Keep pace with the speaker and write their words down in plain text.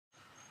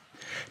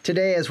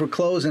today as we're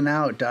closing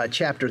out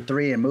chapter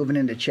 3 and moving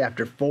into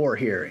chapter 4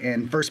 here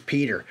in 1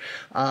 Peter.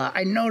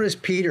 I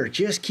noticed Peter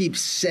just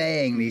keeps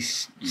saying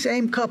these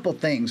same couple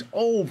things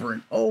over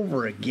and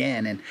over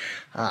again. And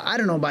I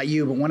don't know about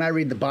you, but when I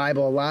read the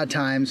Bible, a lot of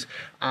times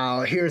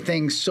I'll hear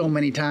things so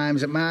many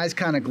times that my eyes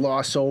kind of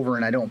gloss over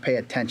and I don't pay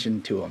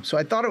attention to them. So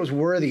I thought it was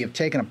worthy of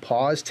taking a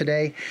pause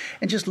today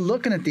and just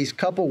looking at these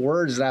couple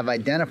words that I've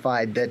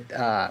identified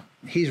that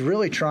he's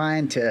really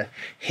trying to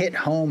hit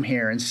home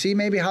here and see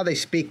maybe how they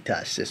speak to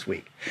us this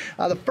week.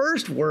 The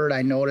first word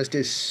I noticed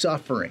is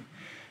suffering.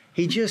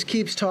 He just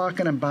keeps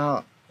talking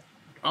about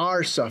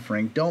our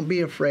suffering. Don't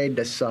be afraid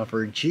to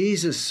suffer.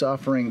 Jesus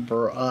suffering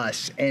for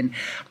us. And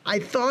I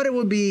thought it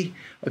would be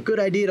a good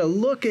idea to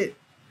look at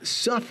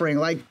suffering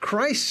like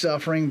Christ's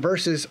suffering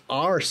versus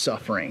our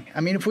suffering.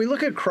 I mean, if we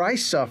look at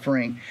Christ's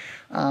suffering,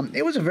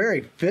 it was a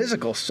very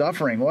physical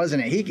suffering,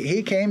 wasn't it?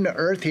 He came to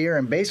earth here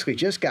and basically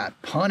just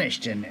got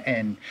punished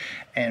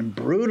and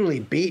brutally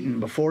beaten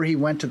before he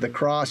went to the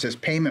cross as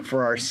payment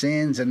for our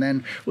sins, and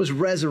then was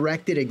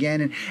resurrected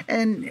again.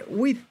 And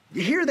we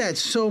hear that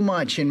so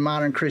much in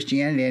modern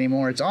Christianity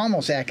anymore. It's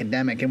almost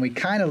academic, and we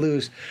kind of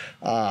lose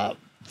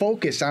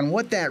focus on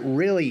what that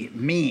really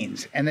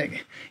means. And that,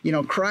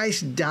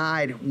 Christ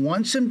died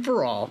once and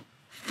for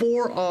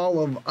all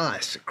of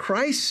us.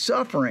 Christ's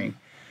suffering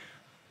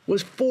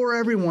was for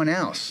everyone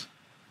else.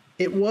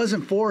 It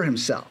wasn't for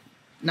himself.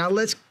 Now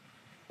let's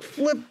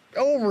flip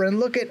over and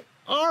look at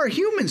our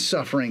human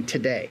suffering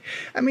today.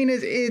 I mean,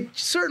 it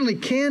certainly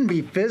can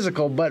be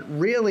physical, but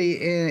really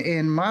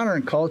in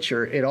modern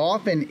culture, it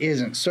often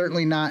isn't,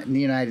 certainly not in the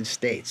United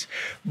States.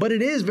 But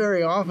it is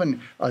very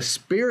often a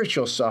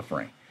spiritual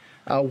suffering.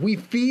 We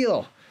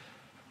feel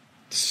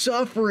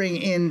suffering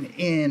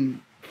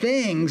in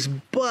things,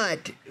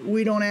 but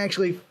we don't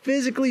actually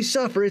physically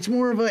suffer. It's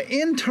more of an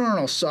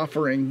internal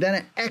suffering than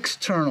an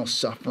external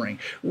suffering.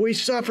 We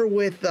suffer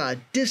with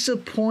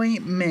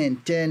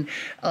disappointment and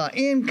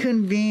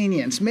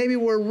inconvenience, maybe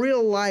where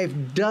real life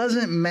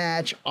doesn't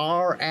match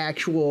our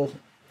actual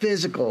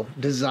physical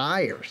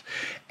desires.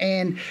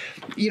 And,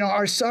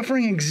 our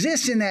suffering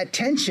exists in that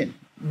tension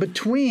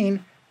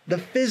between the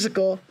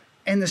physical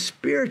and the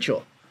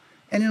spiritual.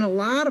 And in a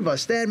lot of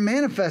us, that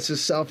manifests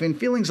itself in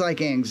feelings like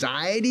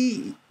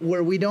anxiety,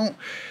 where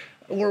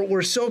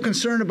we're so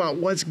concerned about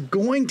what's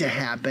going to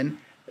happen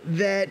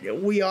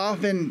that we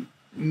often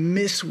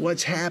miss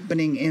what's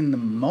happening in the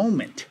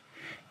moment.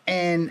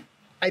 And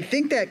I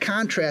think that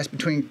contrast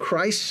between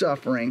Christ's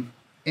suffering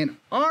and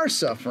our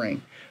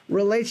suffering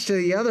relates to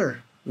the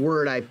other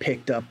word I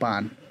picked up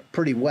on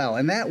pretty well,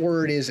 and that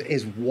word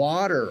is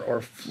water or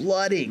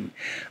flooding.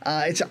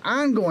 It's an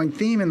ongoing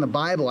theme in the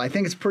Bible. I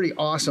think it's pretty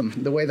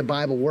awesome the way the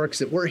Bible works,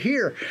 that we're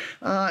here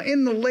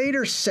in the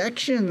later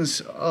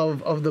sections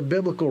of the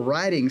biblical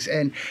writings,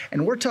 and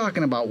we're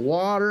talking about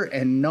water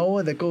and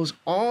Noah that goes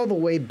all the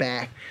way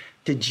back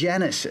to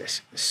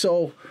Genesis.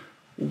 So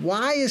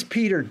why is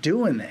Peter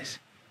doing this?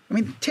 I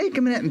mean, take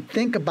a minute and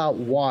think about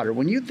water.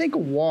 When you think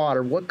of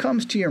water, what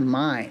comes to your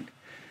mind?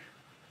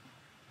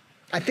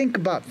 I think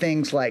about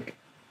things like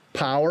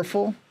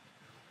powerful,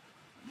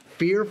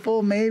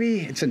 fearful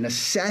maybe. It's a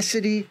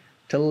necessity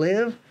to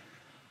live,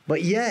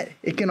 but yet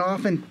it can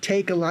often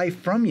take a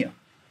life from you.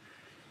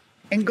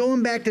 And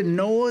going back to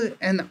Noah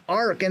and the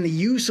ark and the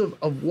use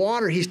of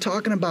water, he's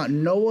talking about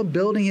Noah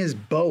building his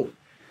boat.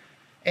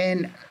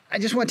 And I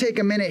just want to take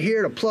a minute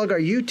here to plug our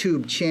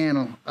YouTube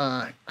channel.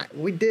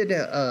 We did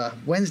a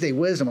Wednesday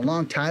Wisdom a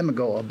long time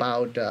ago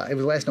about, it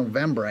was last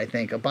November, I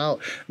think,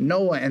 about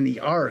Noah and the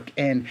ark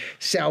and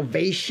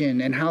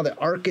salvation and how the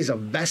ark is a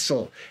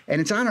vessel.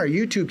 And it's on our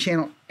YouTube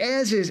channel,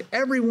 as is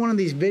every one of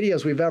these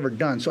videos we've ever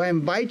done. So I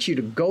invite you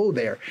to go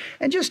there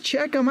and just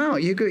check them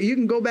out. You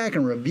can go back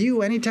and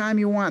review anytime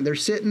you want. They're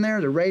sitting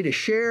there. They're ready to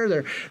share.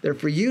 They're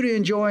for you to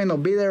enjoy, and they'll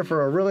be there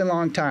for a really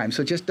long time.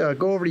 So just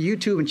go over to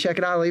YouTube and check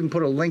it out. I'll even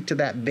put a link to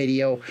that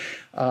video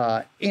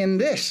in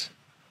this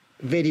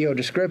video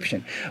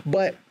description.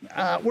 But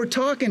we're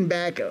talking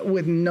back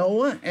with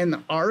Noah and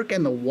the ark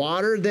and the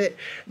water, that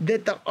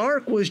the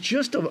ark was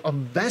just a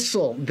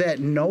vessel that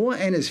Noah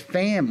and his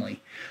family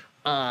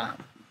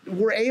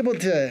were able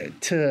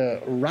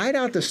to ride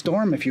out the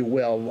storm, if you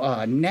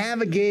will,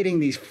 navigating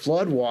these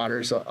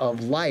floodwaters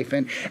of life.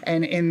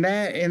 And in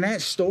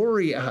that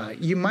story,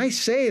 you might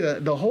say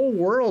that the whole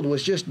world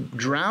was just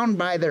drowned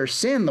by their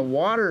sin. The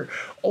water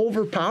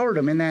overpowered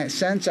them in that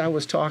sense I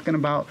was talking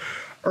about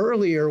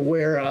earlier,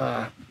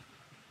 where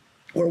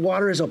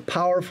water is a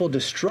powerful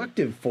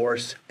destructive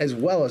force as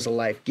well as a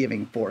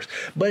life-giving force.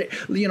 But,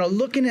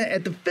 looking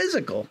at the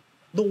physical,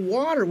 the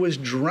water was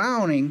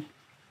drowning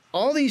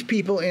all these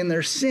people in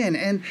their sin,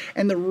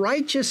 and the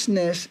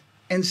righteousness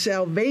and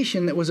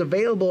salvation that was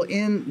available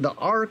in the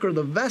ark or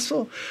the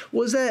vessel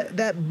was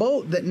that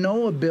boat that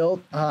Noah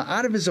built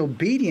out of his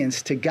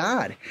obedience to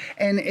God.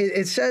 And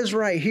it says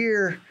right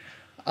here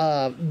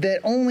that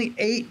only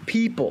 8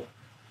 people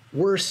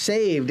were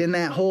saved in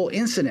that whole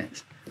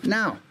incident.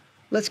 Now,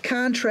 let's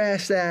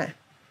contrast that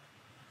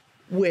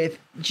with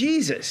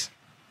Jesus.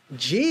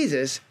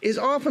 Jesus is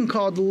often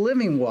called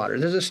living water.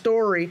 There's a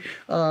story,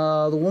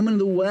 the woman of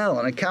the well,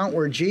 an account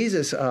where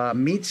Jesus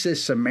meets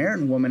this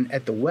Samaritan woman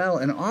at the well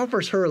and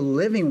offers her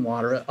living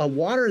water, a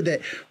water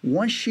that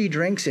once she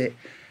drinks it,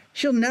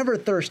 she'll never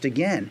thirst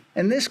again.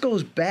 And this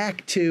goes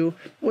back to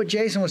what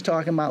Jason was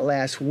talking about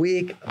last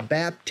week,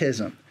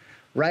 baptism,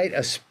 right?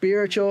 A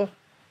spiritual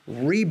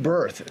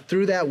rebirth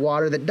through that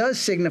water that does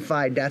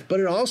signify death, but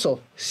it also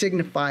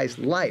signifies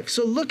life.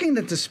 So looking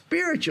at the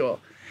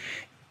spiritual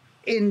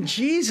in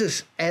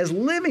Jesus as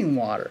living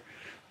water,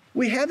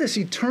 we have this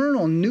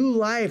eternal new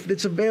life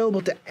that's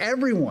available to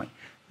everyone,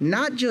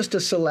 not just a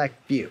select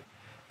few.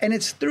 And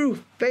it's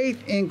through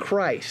faith in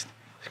Christ.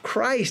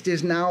 Christ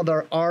is now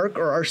the ark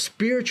or our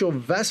spiritual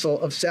vessel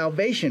of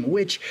salvation,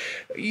 which,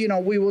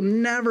 we will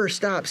never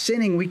stop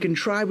sinning. We can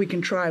try.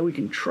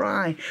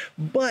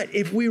 But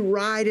if we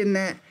ride in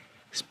that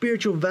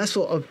spiritual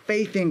vessel of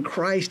faith in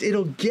Christ,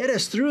 it'll get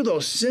us through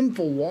those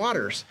sinful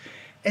waters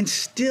and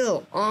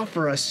still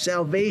offer us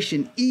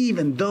salvation,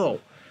 even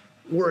though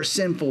we're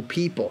sinful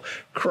people.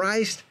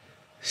 Christ's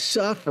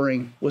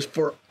suffering was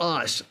for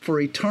us,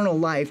 for eternal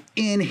life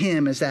in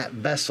him as that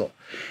vessel.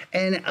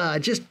 And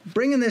just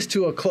bringing this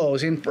to a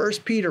close, in 1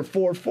 Peter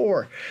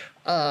 4:4,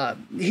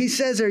 he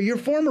says there, your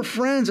former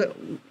friends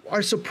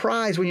are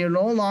surprised when you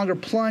no longer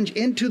plunge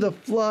into the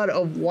flood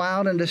of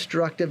wild and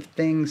destructive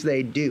things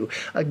they do.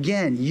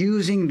 Again,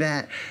 using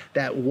that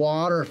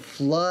water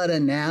flood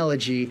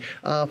analogy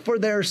for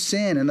their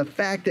sin and the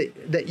fact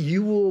that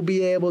you will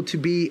be able to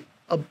be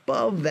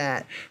above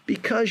that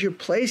because you're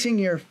placing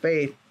your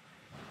faith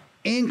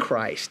in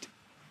Christ,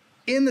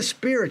 in the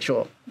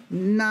spiritual,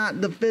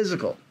 not the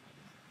physical.